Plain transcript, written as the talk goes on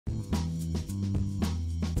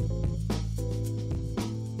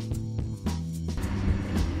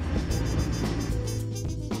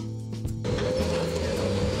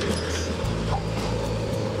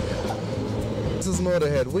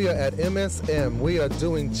Motorhead. We are at MSM. We are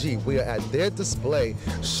doing Jeep. We are at their display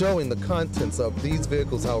showing the contents of these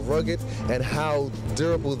vehicles, how rugged and how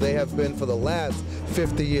durable they have been for the last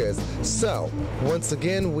 50 years. So, once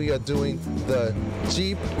again, we are doing the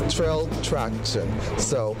Jeep Trail Traction.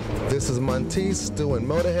 So, this is Monteys doing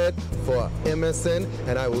Motorhead for MSN,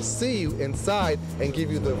 and I will see you inside and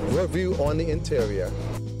give you the review on the interior.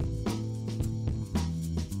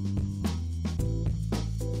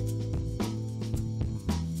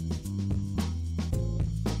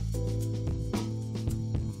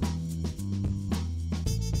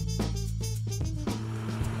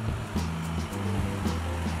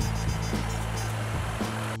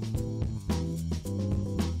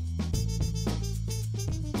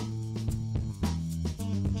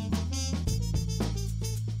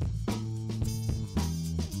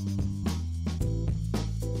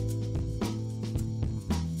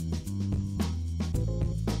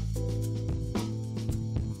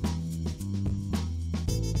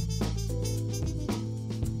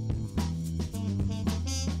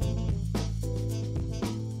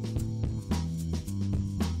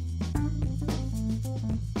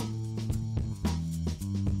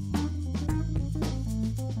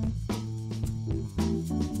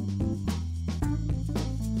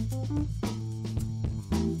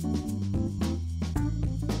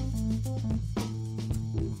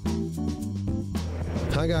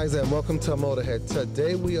 Hi guys, and welcome to Motorhead.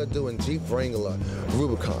 Today we are doing Jeep Wrangler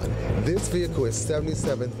Rubicon. This vehicle is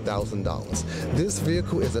 $77,000. This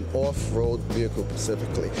vehicle is an off-road vehicle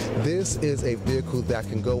specifically. This is a vehicle that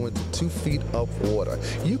can go into 2 feet of water.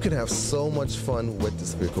 You can have so much fun with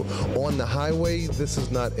this vehicle. On the highway, this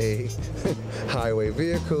is not a highway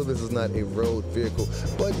vehicle, this is not a road vehicle,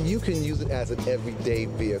 but you can use it as an everyday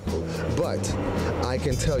vehicle. But I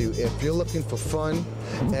can tell you, if you're looking for fun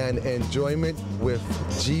and enjoyment with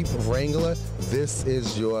Jeep Wrangler, this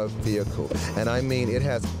is your vehicle. And I mean, it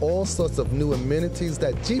has all sorts of new amenities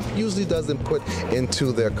that Jeep usually doesn't put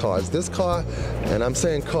into their cars. This car, and I'm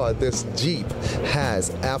saying car, this Jeep has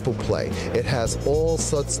Apple Play. It has all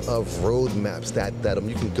sorts of road maps that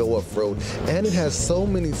you can go off-road. And it has so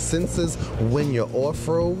many sensors when you're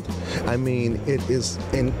off-road. I mean, it is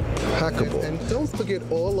impeccable. And don't forget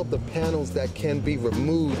all of the panels that can be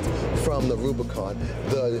removed from the Rubicon.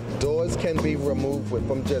 The doors can be removed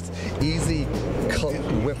from just easy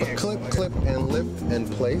with a clip and lift in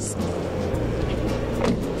place.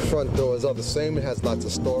 Front doors are the same. It has lots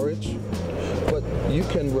of storage, but you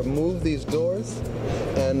can remove these doors,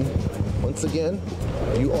 and once again,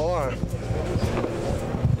 you are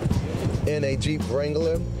in a Jeep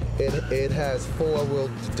Wrangler. It has 4-wheel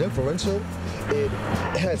differential. It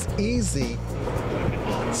has easy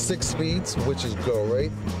 6 speeds, which is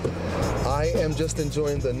great. I am just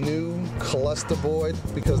enjoying the new cluster board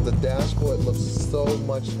because the dashboard looks so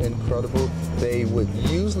much incredible. They would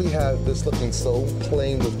usually have this looking so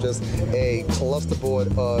plain with just a cluster board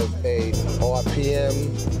of a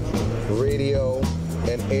RPM, radio,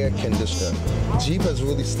 and air conditioner. Jeep has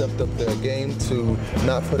really stepped up their game to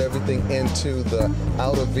not put everything into the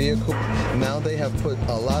outer vehicle. Now they have put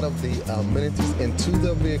a lot of the amenities into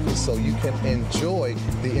the vehicle so you can enjoy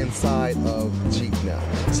the inside of Jeep now.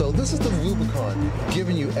 So this is the Rubicon,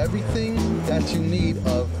 giving you everything that you need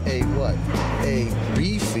of a what? A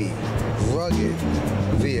beefy, rugged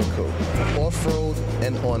vehicle, off-road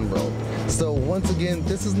and on-road. So once again,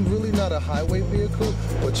 this is really not a highway vehicle,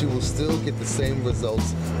 but you will still get the same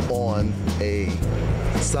results on a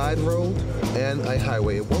side road and a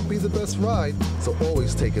highway. It won't be the best ride, so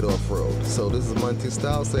always take it off-road. So this is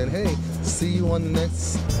MonteysStyle saying, hey, see you on the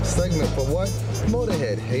next segment for what?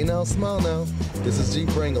 Motorhead. Hey now, smile now. This is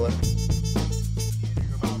Jeep Wrangler.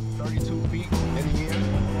 About 32 feet in the air.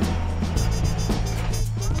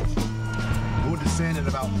 We'll descend at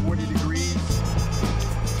about 40 degrees.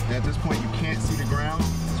 And at this point, you can't see the ground,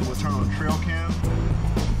 so we'll turn on the trail cam.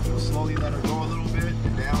 We'll slowly let her go a little bit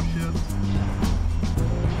and downshift.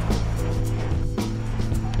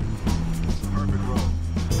 It's a perfect road.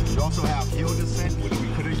 We also have hill descent, which we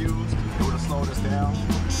could have used. It would have slowed us down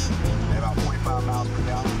at about 0.5 miles per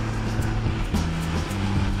gallon.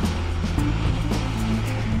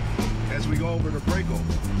 As we go over the brake over,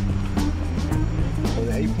 on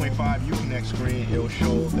the 8.5 Uconnect screen, it will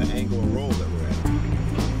show the angle of roll that we're at.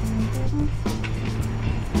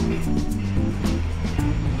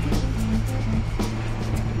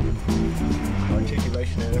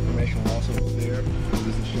 Articulation and information will also be there.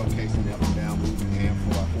 This is showcasing the up and down movement and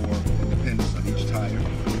 4x4 independence of each tire.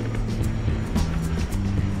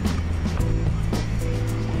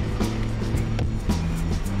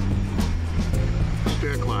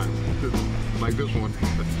 Stair climb, like this one.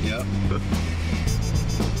 Yep.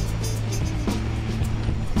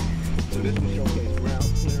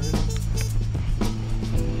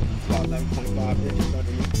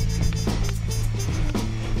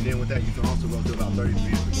 that, you can also go to about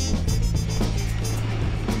 33 inches of roll.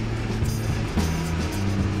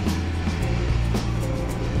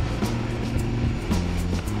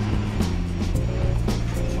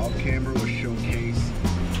 Camber will showcase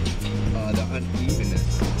the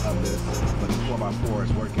unevenness of this, but the 4x4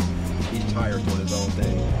 is working. Each tire is doing its own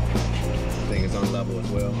thing. This thing is on level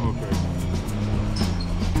as well. Okay.